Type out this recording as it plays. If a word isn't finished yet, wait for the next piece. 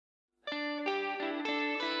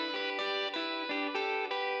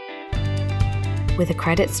With a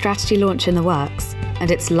credit strategy launch in the works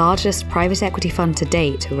and its largest private equity fund to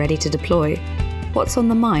date ready to deploy, what's on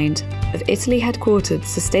the mind of Italy-headquartered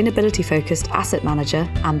sustainability-focused asset manager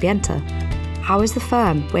Ambienta? How is the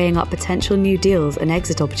firm weighing up potential new deals and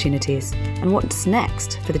exit opportunities? And what's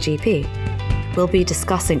next for the GP? We'll be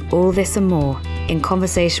discussing all this and more in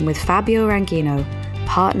conversation with Fabio Ranghino,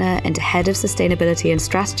 partner and head of sustainability and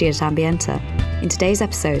strategy at Ambienta, in today's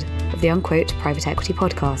episode of the Unquote Private Equity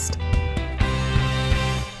Podcast.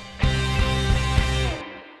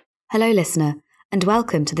 Hello, listener, and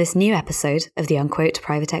welcome to this new episode of the Unquote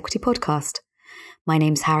Private Equity Podcast. My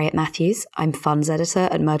name's Harriet Matthews. I'm funds editor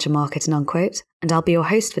at Merger Market and Unquote, and I'll be your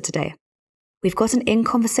host for today. We've got an In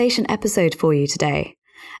Conversation episode for you today,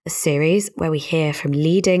 a series where we hear from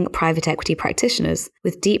leading private equity practitioners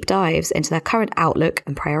with deep dives into their current outlook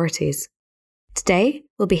and priorities. Today,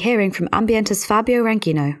 we'll be hearing from Ambienta's Fabio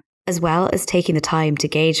Ranghino, as well as taking the time to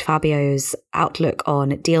gauge Fabio's outlook on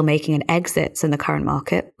deal-making and exits in the current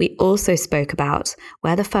market. We also spoke about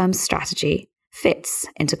where the firm's strategy fits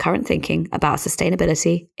into current thinking about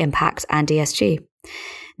sustainability, impact, and ESG.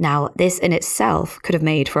 Now, this in itself could have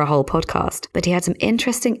made for a whole podcast, but he had some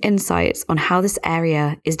interesting insights on how this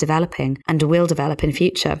area is developing and will develop in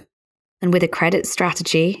future. And with a credit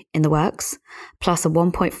strategy in the works, plus a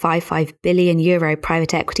 €1.55 billion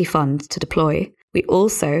private equity fund to deploy, we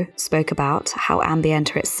also spoke about how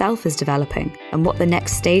Ambienta itself is developing and what the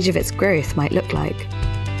next stage of its growth might look like.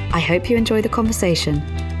 I hope you enjoy the conversation,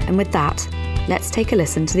 and with that, let's take a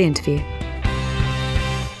listen to the interview.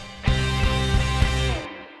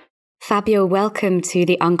 Fabio, welcome to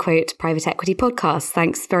the Unquote Private Equity Podcast.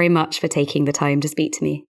 Thanks very much for taking the time to speak to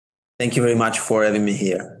me. Thank you very much for having me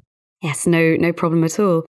here. Yes, no problem at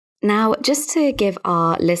all. Now, just to give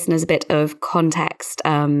our listeners a bit of context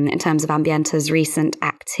in terms of Ambienta's recent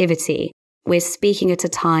activity, we're speaking at a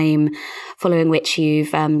time following which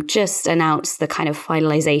you've just announced the kind of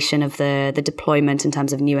finalization of the deployment in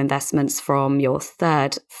terms of new investments from your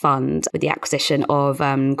third fund with the acquisition of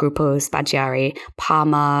Gruppo Spaziari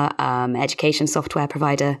Parma, education software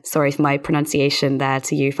provider. Sorry for my pronunciation there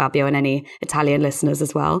to you, Fabio, and any Italian listeners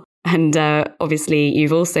as well. And obviously,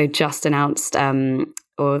 you've also just announced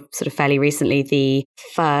or sort of fairly recently, the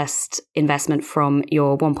first investment from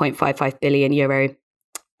your €1.55 billion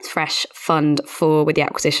fresh fund with the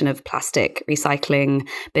acquisition of plastic recycling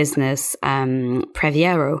business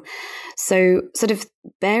Previero. So sort of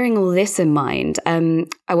bearing all this in mind,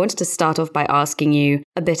 I wanted to start off by asking you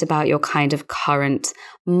a bit about your kind of current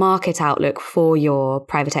market outlook for your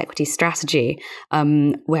private equity strategy.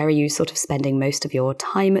 Where are you sort of spending most of your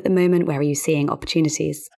time at the moment? Where are you seeing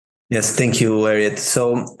opportunities? Yes, thank you, Harriet.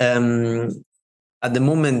 So at the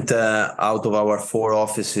moment, out of our 4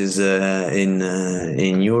 offices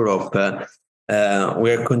in Europe,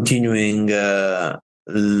 we're continuing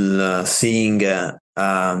seeing a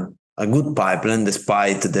good pipeline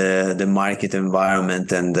despite the market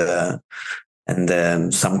environment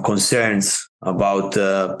and some concerns about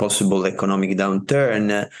possible economic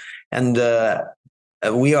downturn. And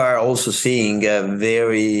we are also seeing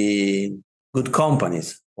very good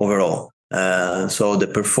companies overall. So the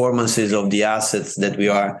performances of the assets that we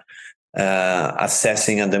are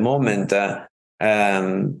assessing at the moment are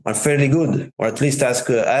fairly good, or at least as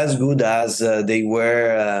good as they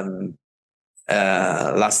were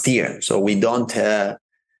last year. So we don't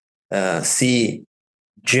see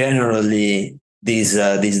generally this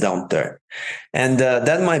downturn, and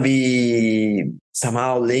that might be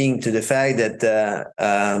somehow linked to the fact that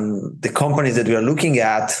the companies that we are looking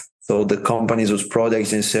at, so the companies whose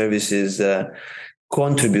products and services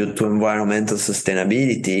contribute to environmental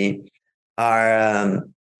sustainability, are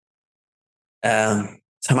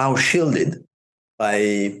somehow shielded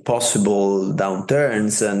by possible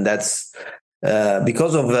downturns, and that's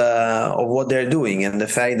because of what they're doing and the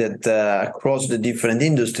fact that across the different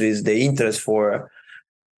industries, the interest for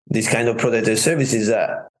this kind of product and services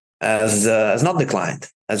has not declined,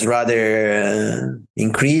 has rather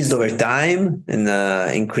increased over time and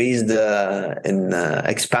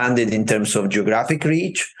expanded in terms of geographic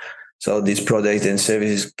reach. So these products and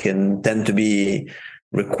services can tend to be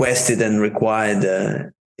requested and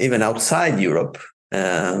required even outside Europe.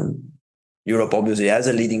 Europe obviously has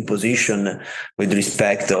a leading position with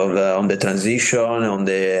respect on the transition, on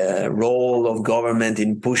the role of government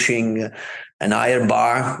in pushing an higher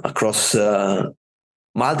bar across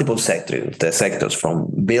multiple sectors,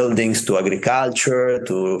 from buildings to agriculture,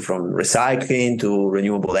 from recycling to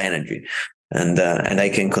renewable energy, and I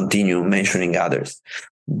can continue mentioning others.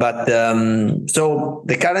 But so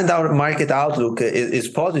the current market outlook is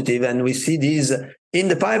positive, and we see this in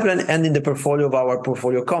the pipeline and in the portfolio of our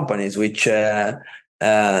portfolio companies, which are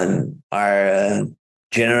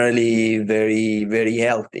generally very, very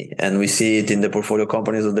healthy. And we see it in the portfolio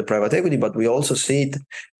companies of the private equity, but we also see it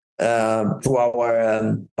through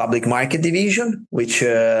our public market division, which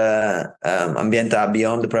Ambienta,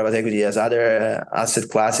 beyond the private equity, has other asset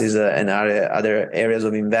classes and other areas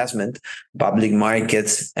of investment, public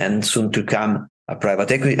markets, and soon to come a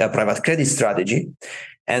private equity, a private credit strategy.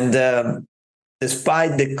 And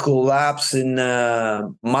despite the collapse in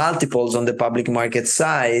multiples on the public market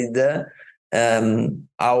side,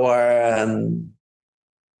 our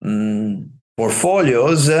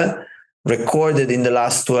portfolios recorded in the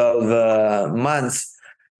last 12 months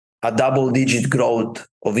a double-digit growth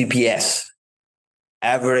of EPS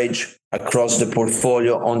average across the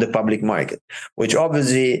portfolio on the public market, which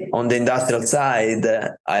obviously on the industrial side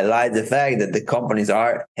highlight the fact that the companies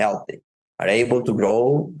are healthy, are able to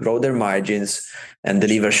grow their margins and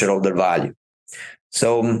deliver shareholder value.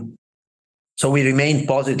 So we remain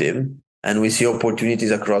positive, and we see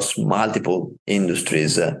opportunities across multiple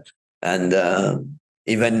industries, and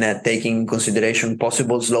even taking consideration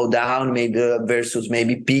possible slowdown maybe versus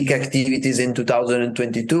maybe peak activities in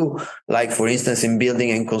 2022, like for instance in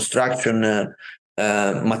building and construction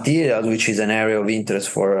materials, which is an area of interest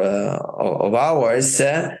for of ours.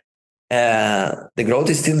 The growth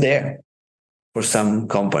is still there for some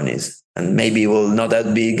companies, and maybe will not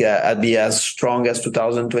that big be as strong as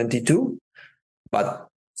 2022, but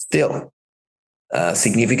still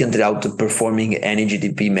significantly outperforming any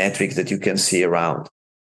GDP metrics that you can see around.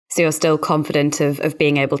 So you're still confident of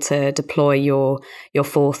being able to deploy your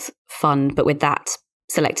fourth fund, but with that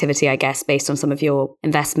selectivity, I guess, based on some of your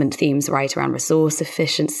investment themes, right, around resource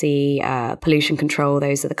efficiency, pollution control.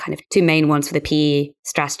 Those are the kind of two main ones for the PE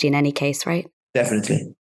strategy in any case, right?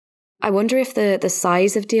 Definitely. I wonder if the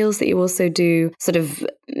size of deals that you also do sort of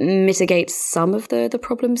mitigates some of the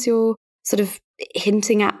problems you're sort of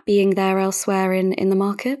hinting at being there elsewhere in the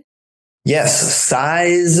market? Yes,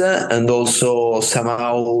 size, and also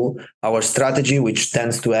somehow our strategy, which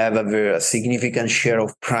tends to have a very significant share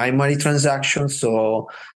of primary transactions, so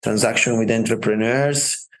transaction with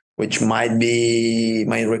entrepreneurs, which might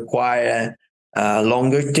require a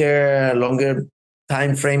longer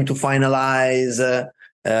time frame to finalize,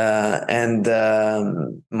 and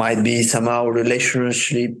might be somehow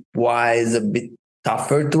relationship wise a bit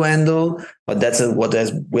tougher to handle, but that's what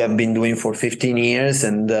we have been doing for 15 years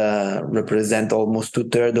and represent almost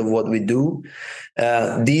 2/3 of what we do.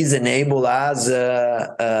 These enable us,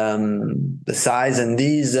 the size and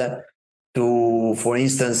these, to, for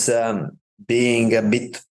instance, being a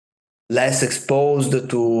bit less exposed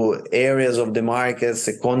to areas of the market,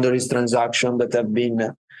 secondaries transaction that have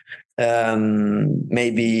been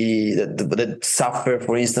maybe that suffer,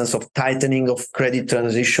 for instance, of tightening of credit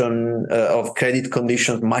transition, of credit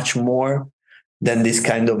conditions much more than these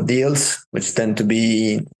kind of deals, which tend to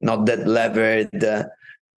be not that levered.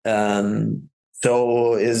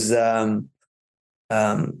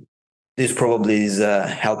 This probably is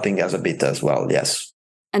helping us a bit as well, yes.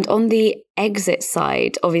 And on the exit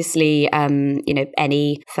side, obviously,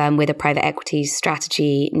 any firm with a private equity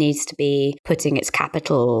strategy needs to be putting its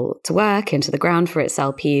capital to work into the ground for its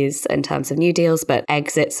LPs in terms of new deals, but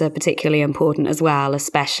exits are particularly important as well,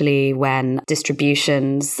 especially when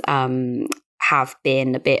distributions have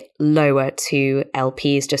been a bit lower to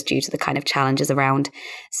LPs just due to the kind of challenges around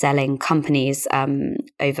selling companies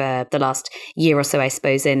over the last year or so, I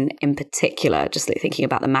suppose, in particular, just like thinking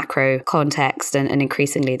about the macro context and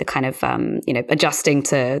increasingly the kind of, adjusting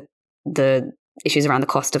to the issues around the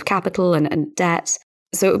cost of capital and debt.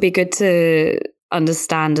 So it would be good to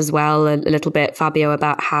understand as well a little bit, Fabio,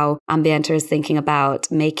 about how Ambienta is thinking about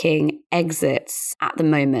making exits at the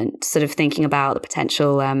moment, sort of thinking about the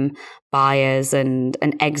potential buyers and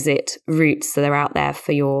exit routes that are out there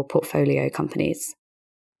for your portfolio companies.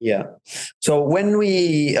 Yeah. So when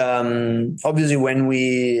we obviously when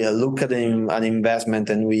we look at an investment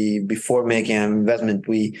and before making an investment,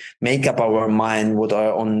 we make up our mind what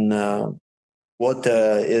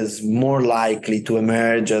is more likely to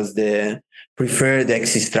emerge as the preferred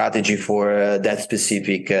exit strategy for that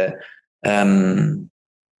specific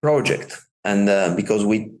project, and because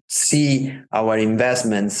we see our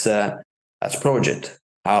investments as project,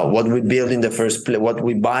 what we build in the first place, what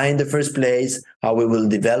we buy in the first place, how we will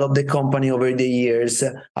develop the company over the years,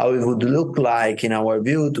 how it would look like in our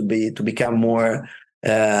view to become more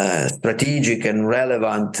strategic and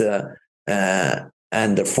relevant,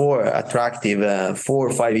 and therefore attractive 4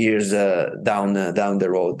 or 5 years down the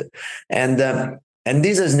road, and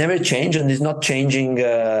this has never changed and is not changing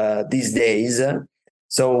these days.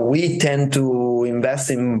 So we tend to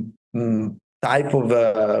invest in type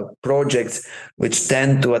of projects which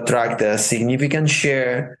tend to attract a significant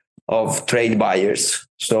share of trade buyers.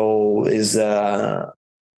 So is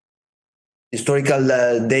historical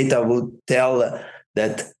data would tell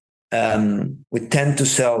that we tend to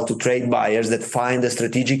sell to trade buyers that find a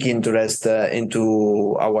strategic interest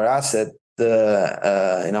into our asset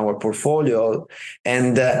in our portfolio,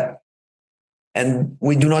 and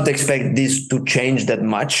we do not expect this to change that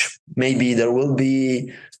much. Maybe there will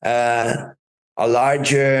be a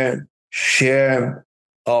larger share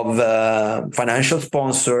of financial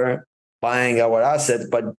sponsor buying our asset,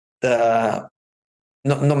 but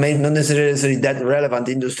not necessarily that relevant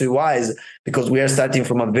industry-wise, because we are starting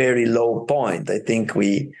from a very low point. I think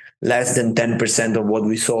less than 10% of what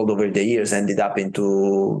we sold over the years ended up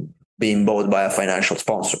into being bought by a financial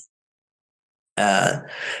sponsor.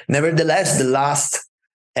 Nevertheless, the last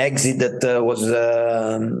exit that was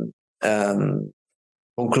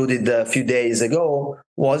concluded a few days ago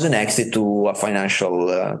was an exit to a financial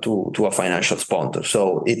to a financial sponsor.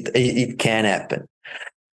 So it can happen.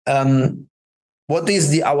 What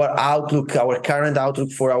is our outlook? Our current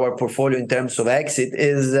outlook for our portfolio in terms of exit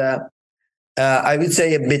is, I would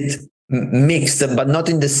say, a bit mixed, but not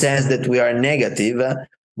in the sense that we are negative,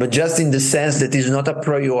 but just in the sense that it's not a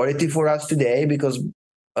priority for us today because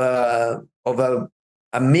of a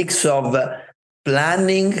mix of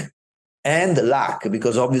planning and luck,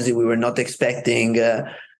 because obviously we were not expecting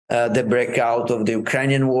the breakout of the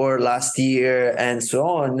Ukrainian war last year and so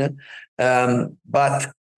on.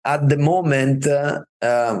 But at the moment,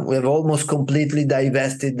 we have almost completely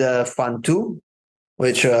divested Fund 2,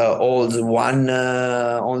 which holds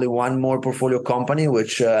only one more portfolio company,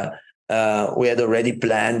 which we had already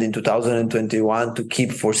planned in 2021 to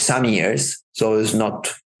keep for some years. So it's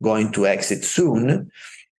not going to exit soon.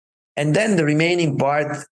 And then the remaining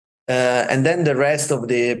part, and then the rest of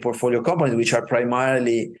the portfolio companies, which are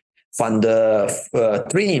primarily Fund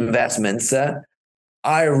 3 investments,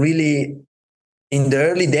 are really in the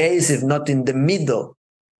early days, if not in the middle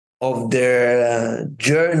of their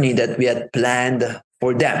journey that we had planned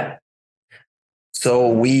for them.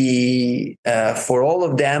 So for all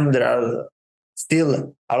of them, there are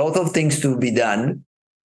still a lot of things to be done,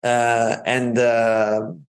 and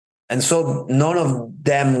so none of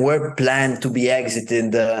them were planned to be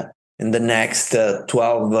exited in the next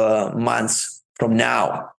 12 months from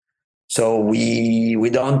now. So we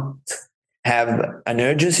don't have an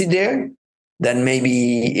urgency there. Then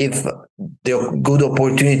maybe if the good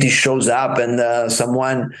opportunity shows up and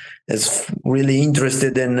someone is really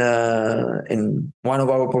interested in one of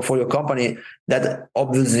our portfolio company, that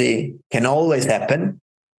obviously can always happen.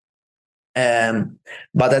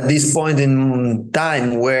 But at this point in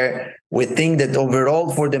time, where we think that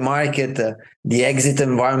overall for the market, the exit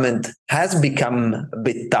environment has become a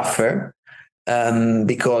bit tougher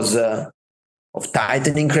because of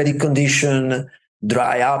tightening credit condition,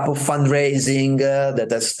 dry up of fundraising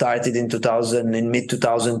that has started in mid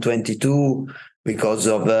 2022 because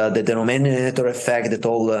of the denominator effect that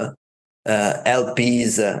all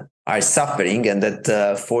LPs are suffering, and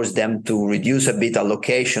that forced them to reduce a bit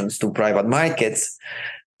allocations to private markets.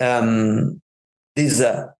 This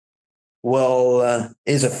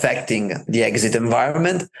is affecting the exit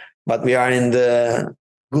environment, but we are in the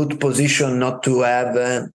good position not to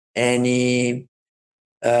have any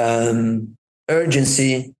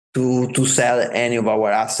urgency to sell any of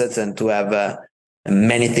our assets and to have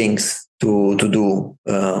many things to do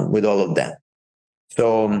with all of them.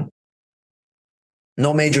 So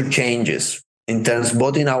no major changes in terms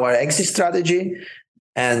both in our exit strategy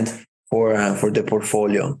and for the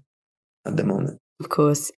portfolio at the moment. Of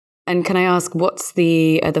course. And can I ask, what's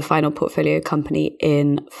the final portfolio company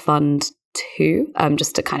in Fund 2?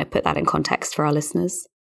 Just to kind of put that in context for our listeners.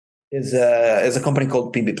 Is a company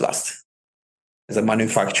called PB Plus. It's a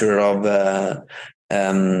manufacturer of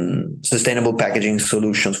sustainable packaging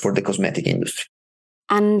solutions for the cosmetic industry.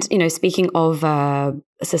 And, speaking of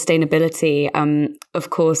sustainability, of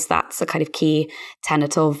course, that's a kind of key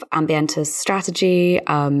tenet of Ambienta's strategy.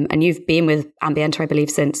 And you've been with Ambienta, I believe,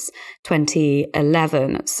 since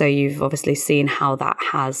 2011. So you've obviously seen how that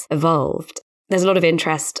has evolved. There's a lot of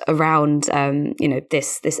interest around,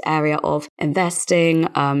 this area of investing.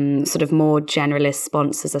 Sort of more generalist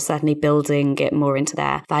sponsors are certainly building it more into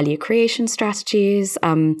their value creation strategies.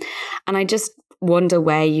 And I just wonder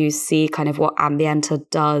where you see kind of what Ambienta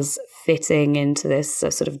does fitting into this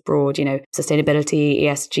sort of broad, sustainability,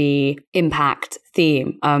 ESG, impact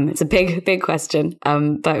theme. It's a big question,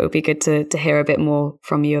 but it would be good to hear a bit more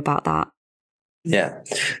from you about that. Yeah.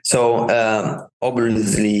 So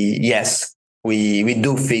obviously, yes. we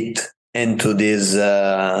do fit into this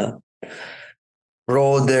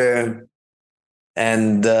broader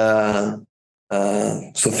and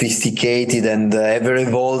sophisticated and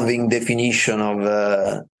ever-evolving definition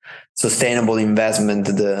of sustainable investment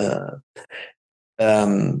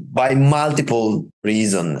by multiple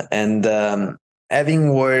reasons. And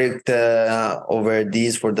having worked over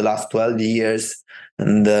this for the last 12 years,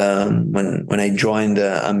 and when I joined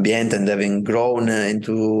Ambienta and having grown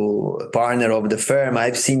into a partner of the firm,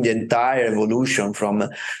 I've seen the entire evolution from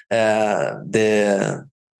the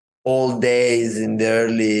old days in the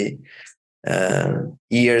early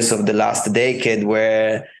years of the last decade,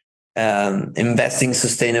 where investing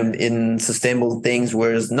in sustainable things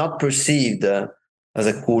was not perceived as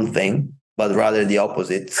a cool thing, but rather the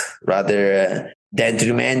opposite, rather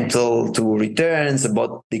detrimental to returns,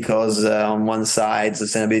 but because on one side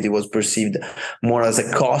sustainability was perceived more as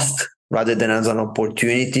a cost rather than as an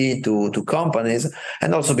opportunity to companies,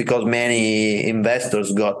 and also because many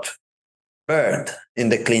investors got burned in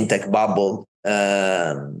the clean tech bubble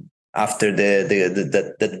after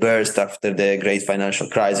that burst after the great financial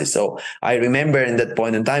crisis. So I remember in that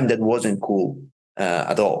point in time that wasn't cool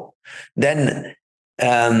at all. Then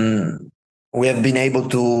we have been able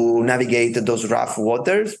to navigate those rough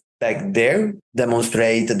waters back there,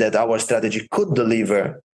 demonstrate that our strategy could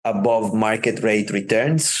deliver above market rate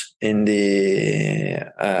returns in the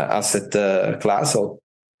asset class, or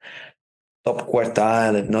top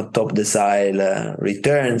quartile, if not top decile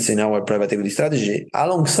returns in our private equity strategy,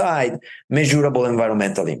 alongside measurable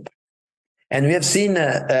environmental impact. And we have seen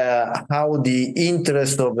how the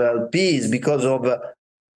interest of LPs, because of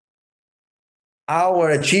our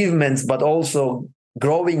achievements, but also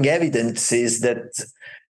growing evidences that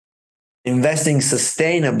investing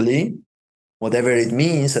sustainably, whatever it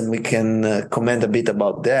means, and we can comment a bit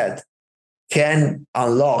about that, can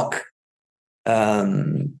unlock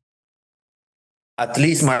at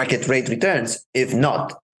least market rate returns, if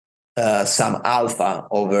not some alpha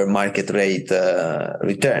over market rate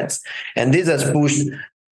returns. And this has pushed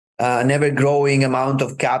an ever-growing amount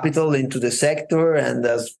of capital into the sector, and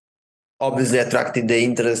has obviously attracted the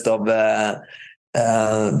interest of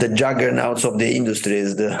the juggernauts of the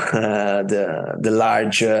industries, the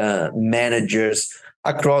large managers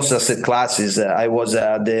across asset classes. I was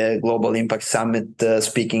at the Global Impact Summit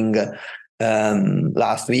speaking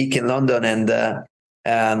last week in London, and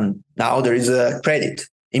now there is a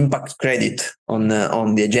impact credit on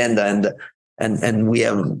the agenda, and we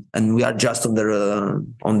are just on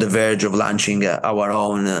the verge of launching our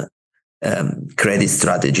own credit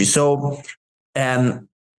strategy. So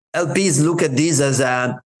LPs look at this as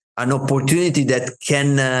an opportunity that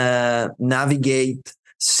can navigate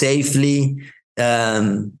safely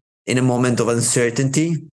in a moment of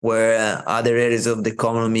uncertainty, where other areas of the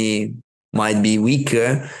economy might be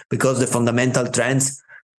weaker, because the fundamental trends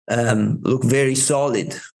look very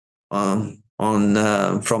solid from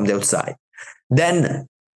the outside. Then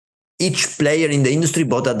each player in the industry,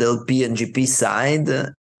 both at the LP and GP side,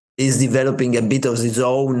 is developing a bit of its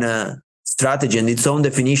own strategy and its own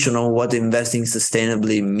definition of what investing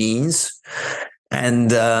sustainably means,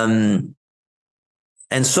 and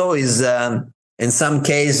so is in some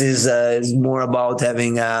cases is more about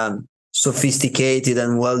having a sophisticated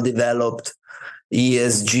and well-developed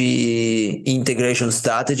ESG integration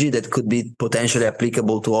strategy that could be potentially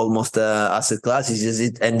applicable to almost asset classes.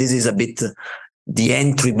 And this is a bit the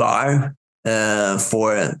entry bar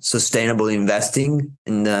for sustainable investing.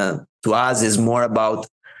 And to us, is more about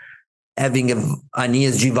having an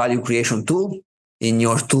ESG value creation tool in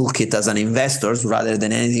your toolkit as an investor, rather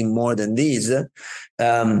than anything more than this.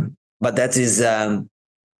 But that is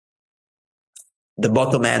the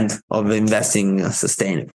bottom end of investing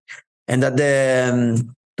sustainably. And at the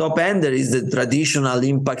top end, there is the traditional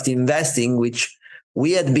impact investing, which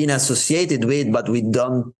we had been associated with, but we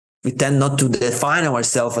tend not to define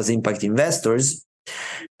ourselves as impact investors,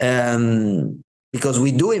 because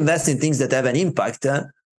we do invest in things that have an impact,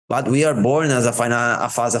 but we are born as a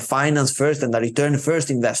finance first and a return first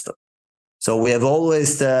investor. So we have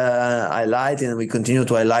always highlighted, and we continue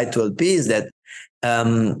to highlight to LPs, that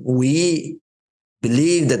we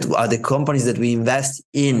believe that the companies that we invest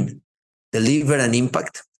in deliver an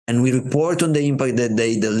impact, and we report on the impact that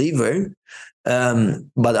they deliver.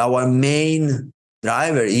 But our main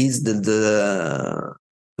driver is to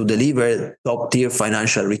deliver top tier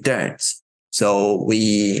financial returns. So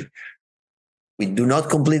we do not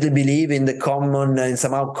completely believe in the common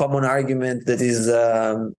argument that is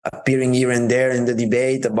appearing here and there in the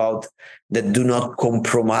debate about the do not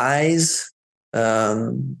compromise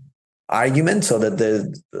argument, so that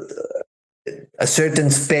a certain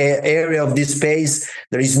area of this space,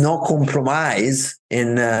 there is no compromise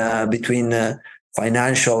in between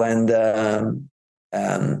financial and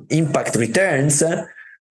impact returns,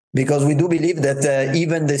 because we do believe that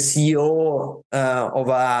even the CEO of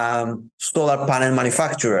a solar panel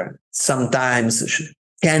manufacturer sometimes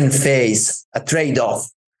can face a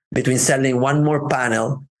trade-off between selling one more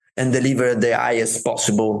panel and deliver the highest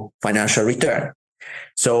possible financial return.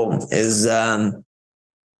 So is an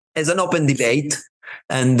open debate,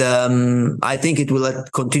 and I think it will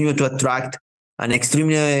continue to attract an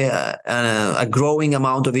extremely a growing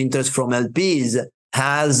amount of interest from LPs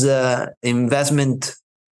as investment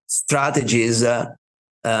strategies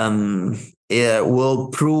will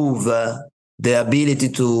prove the ability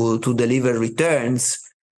to deliver returns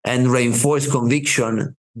and reinforce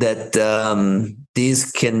conviction that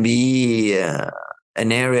this can be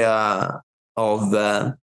an area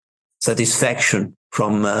of satisfaction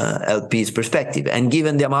from LP's perspective. And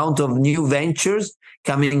given the amount of new ventures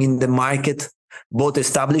coming in the market, both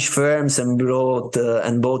established firms and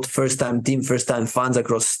both first-time team, first-time funds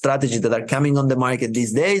across strategies that are coming on the market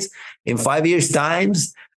these days, in 5 years'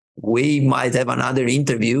 times, we might have another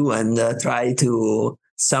interview and try to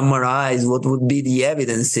summarize what would be the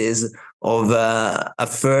evidences of a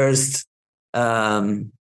first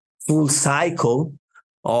full cycle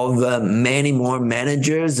of many more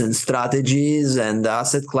managers and strategies and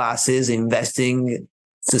asset classes investing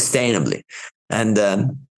sustainably. And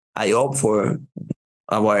I hope for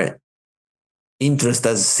our interest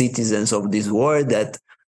as citizens of this world that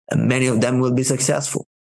many of them will be successful.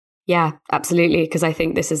 Yeah, absolutely. Because I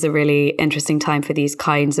think this is a really interesting time for these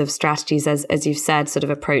kinds of strategies, as you've said, sort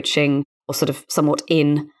of approaching or sort of somewhat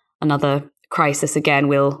in another crisis again.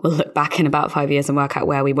 We'll look back in about 5 years and work out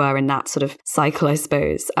where we were in that sort of cycle, I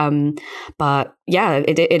suppose. But yeah,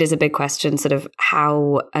 it is a big question, sort of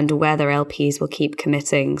how and whether LPs will keep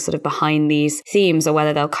committing sort of behind these themes, or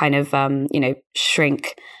whether they'll kind of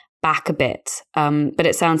shrink back a bit. But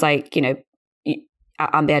it sounds like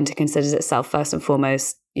Ambienta considers itself first and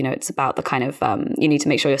foremost, it's about the kind of, you need to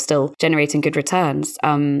make sure you're still generating good returns.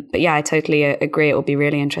 But yeah, I totally agree. It will be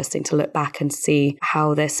really interesting to look back and see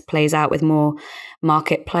how this plays out with more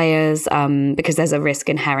market players, because there's a risk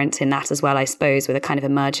inherent in that as well, I suppose, with a kind of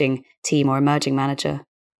emerging team or emerging manager.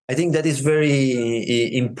 I think that is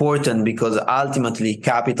very important, because ultimately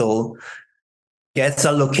capital gets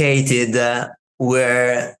allocated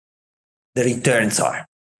where the returns are.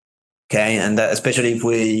 Okay, and especially if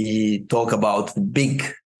we talk about big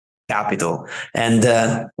capital. And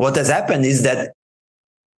what has happened is that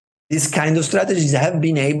these kind of strategies have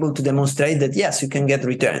been able to demonstrate that, yes, you can get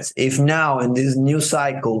returns. If now in this new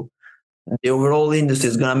cycle, the overall industry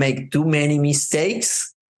is going to make too many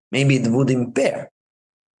mistakes, maybe it would impair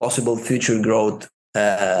possible future growth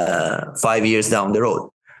 5 years down the road.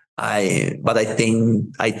 But I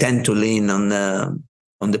think I tend to lean on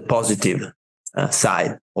the positive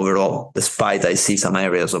side overall, despite I see some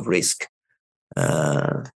areas of risk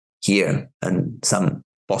here and some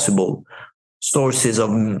possible sources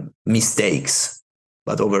of mistakes.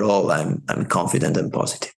 But overall, I'm confident and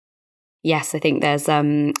positive. Yes, I think there's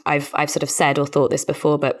I've sort of said or thought this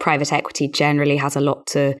before, but private equity generally has a lot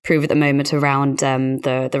to prove at the moment around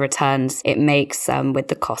the returns it makes with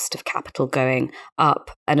the cost of capital going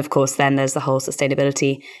up, and of course then there's the whole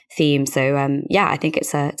sustainability theme. So yeah, I think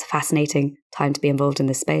it's a fascinating time to be involved in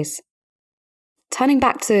this space. Turning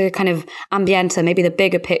back to kind of Ambienta, maybe the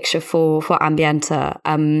bigger picture for Ambienta.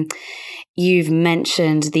 You've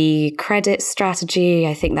mentioned the credit strategy.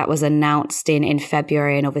 I think that was announced in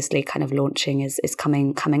February, and obviously kind of launching is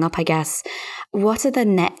coming up, I guess. What are the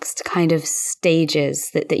next kind of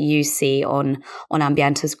stages that you see on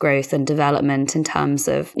Ambienta's growth and development in terms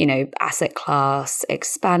of, asset class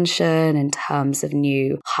expansion, in terms of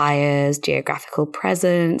new hires, geographical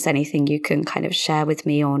presence? Anything you can kind of share with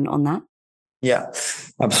me on that? Yeah,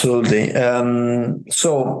 absolutely.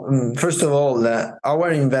 So first of all,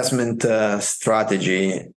 our investment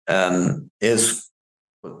strategy was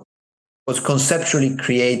conceptually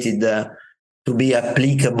created to be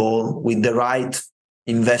applicable with the right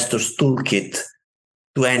investor's toolkit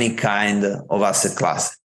to any kind of asset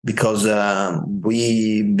class, because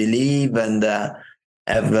we believe and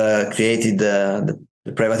have created the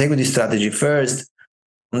private equity strategy first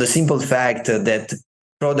on the simple fact that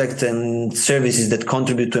products and services that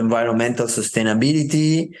contribute to environmental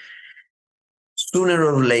sustainability, sooner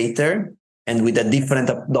or later, and with a different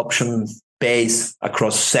adoption pace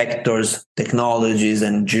across sectors, technologies,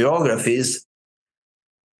 and geographies,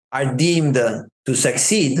 are deemed to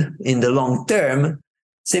succeed in the long term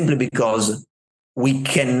simply because we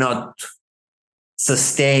cannot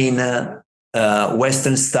sustain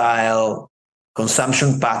Western style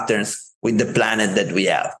consumption patterns with the planet that we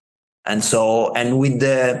have. And with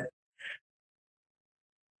the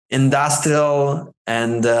industrial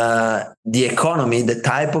and the economy, the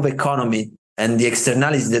type of economy and the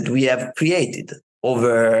externalities that we have created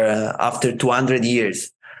over after 200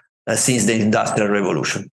 years since the Industrial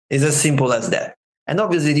Revolution. It's as simple as that. And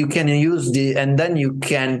obviously you can use and then you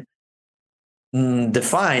can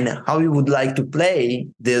define how you would like to play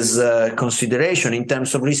this consideration in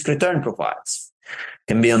terms of risk-return profiles.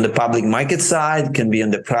 Can be on the public market side, can be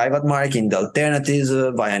on the private market, in the alternatives,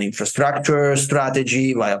 via an infrastructure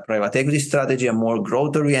strategy, via private equity strategy, a more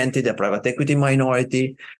growth-oriented, a private equity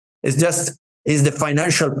minority. It's the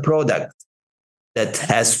financial product that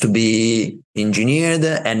has to be engineered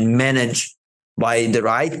and managed by the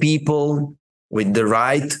right people with the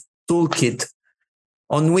right toolkit,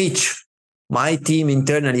 on which my team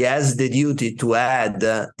internally has the duty to add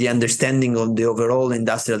the understanding of the overall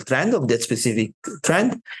industrial trend of that specific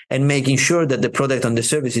trend, and making sure that the product and the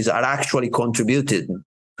services are actually contributed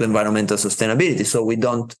to environmental sustainability. So we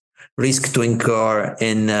don't risk to incur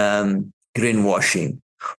in greenwashing,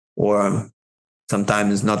 or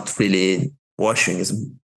sometimes not really washing, is a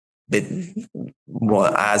bit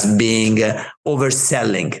more as being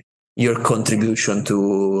overselling your contribution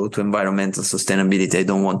to environmental sustainability. I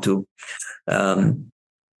don't want to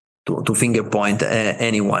finger point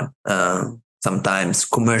anyone. Sometimes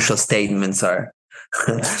commercial statements are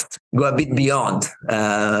go a bit beyond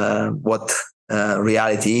what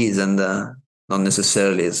reality is, and not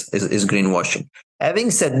necessarily is greenwashing.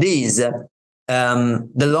 Having said this, the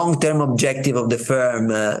long-term objective of the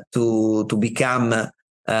firm to become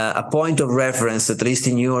a point of reference, at least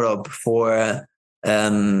in Europe, for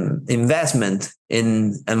investment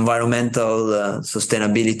in environmental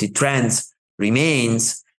sustainability trends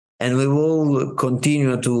remains, and we will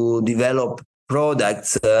continue to develop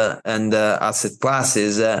products and asset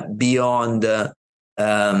classes beyond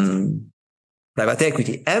private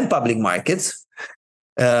equity and public markets,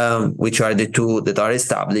 which are the two that are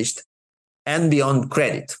established, and beyond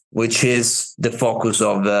credit, which is the focus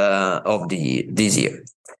of this year.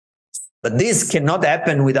 But this cannot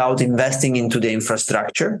happen without investing into the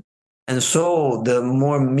infrastructure. And so the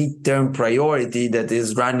more midterm priority that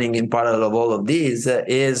is running in parallel of all of these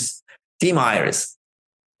is team hires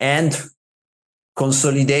and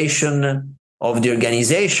consolidation of the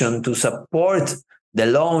organization to support the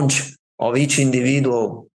launch of each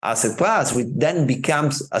individual asset class, which then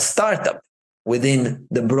becomes a startup within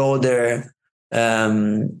the broader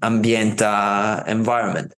Ambienta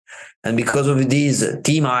environment. And because of these,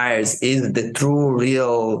 team hires is the true,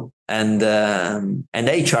 real, and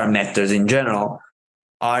HR matters in general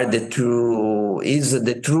is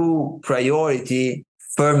the true priority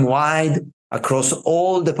firm-wide across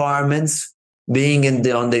all departments, being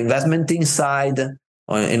on the investment team side,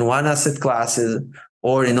 or in one asset classes,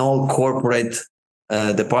 or in all corporate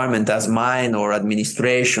department as mine, or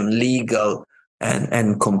administration, legal,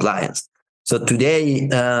 and compliance. So today,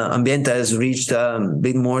 Ambienta has reached a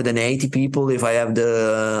bit more than 80 people, if I have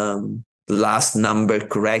the last number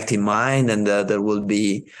correct in mind, and there will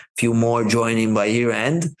be a few more joining by year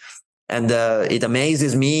end. And it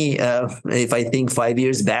amazes me if I think 5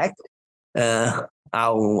 years back,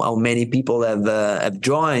 how many people have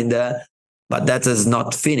joined, but that is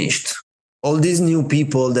not finished. All these new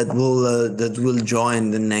people that will join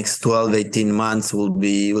the next 12, 18 months will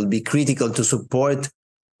be critical to support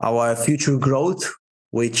our future growth,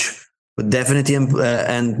 which would definitely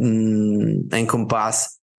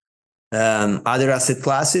encompass other asset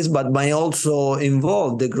classes, but might also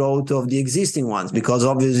involve the growth of the existing ones, because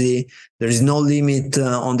obviously there is no limit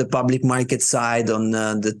on the public market side on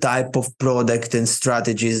the type of product and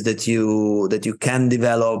strategies that you can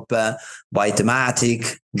develop by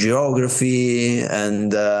thematic, geography,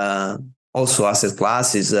 and also asset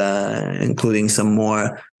classes, including some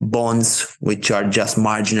more bonds, which are just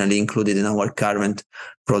marginally included in our current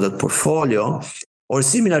product portfolio, or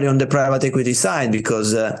similarly on the private equity side,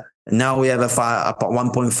 because now we have a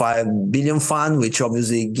 1.5 billion fund, which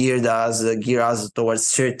obviously gear us towards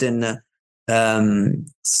certain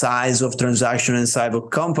size of transaction and size of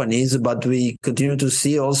companies, but we continue to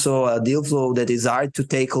see also a deal flow that is hard to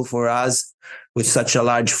tackle for us with such a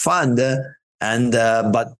large fund.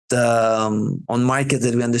 But on markets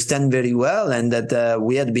that we understand very well and that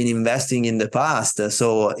we had been investing in the past.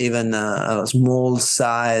 So even a small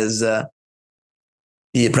size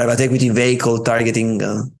the private equity vehicle targeting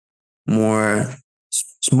more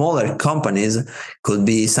smaller companies could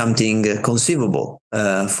be something conceivable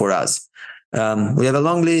for us. We have a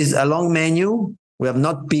long list, a long menu. We have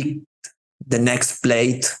not picked the next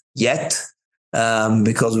plate yet.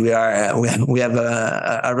 because we have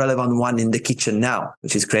a relevant one in the kitchen now,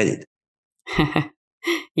 which is credit.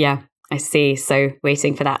 Yeah, I see. So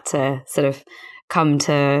waiting for that to sort of come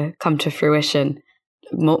to fruition.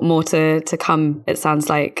 More to come, it sounds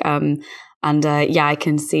like. I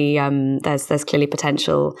can see there's clearly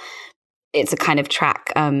potential. It's a kind of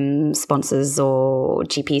track sponsors or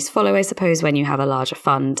GPs follow, I suppose. When you have a larger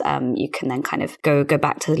fund, you can then kind of go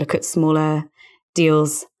back to look at smaller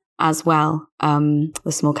deals as well.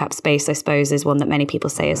 The small cap space, I suppose, is one that many people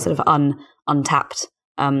say is sort of untapped,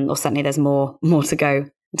 or certainly there's more to go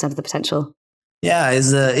in terms of the potential. Yeah, it's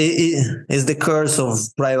the curse of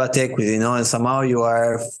private equity, and somehow you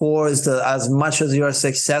are forced, as much as you are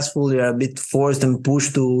successful, you are a bit forced and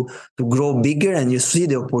pushed to grow bigger, and you see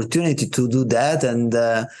the opportunity to do that, and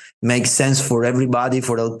makes sense for everybody,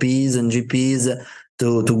 for LPs and GPs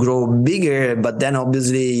to grow bigger. But then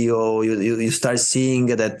obviously you start seeing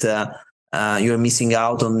that you're missing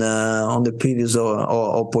out on the previous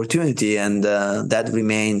opportunity, and that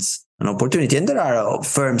remains an opportunity. And there are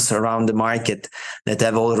firms around the market that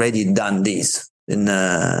have already done this in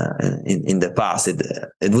the past.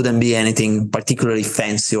 It wouldn't be anything particularly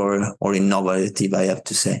fancy or innovative, I have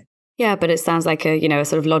to say. Yeah, but it sounds like a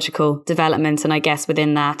sort of logical development, and I guess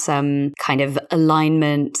within that kind of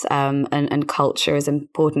alignment and culture is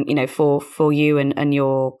important, for you and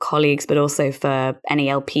your colleagues, but also for any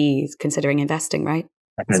LPs considering investing, right?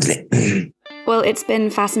 Definitely. Well, it's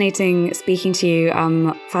been fascinating speaking to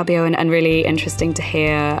you, Fabio, and really interesting to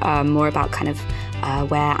hear more about kind of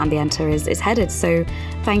where Ambienta is headed. So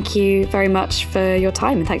thank you very much for your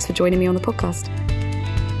time, and thanks for joining me on the podcast.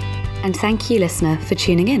 And thank you, listener, for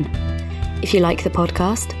tuning in. If you like the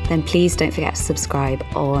podcast, then please don't forget to subscribe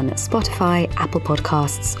on Spotify, Apple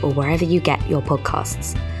Podcasts, or wherever you get your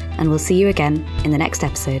podcasts. And we'll see you again in the next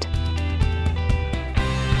episode.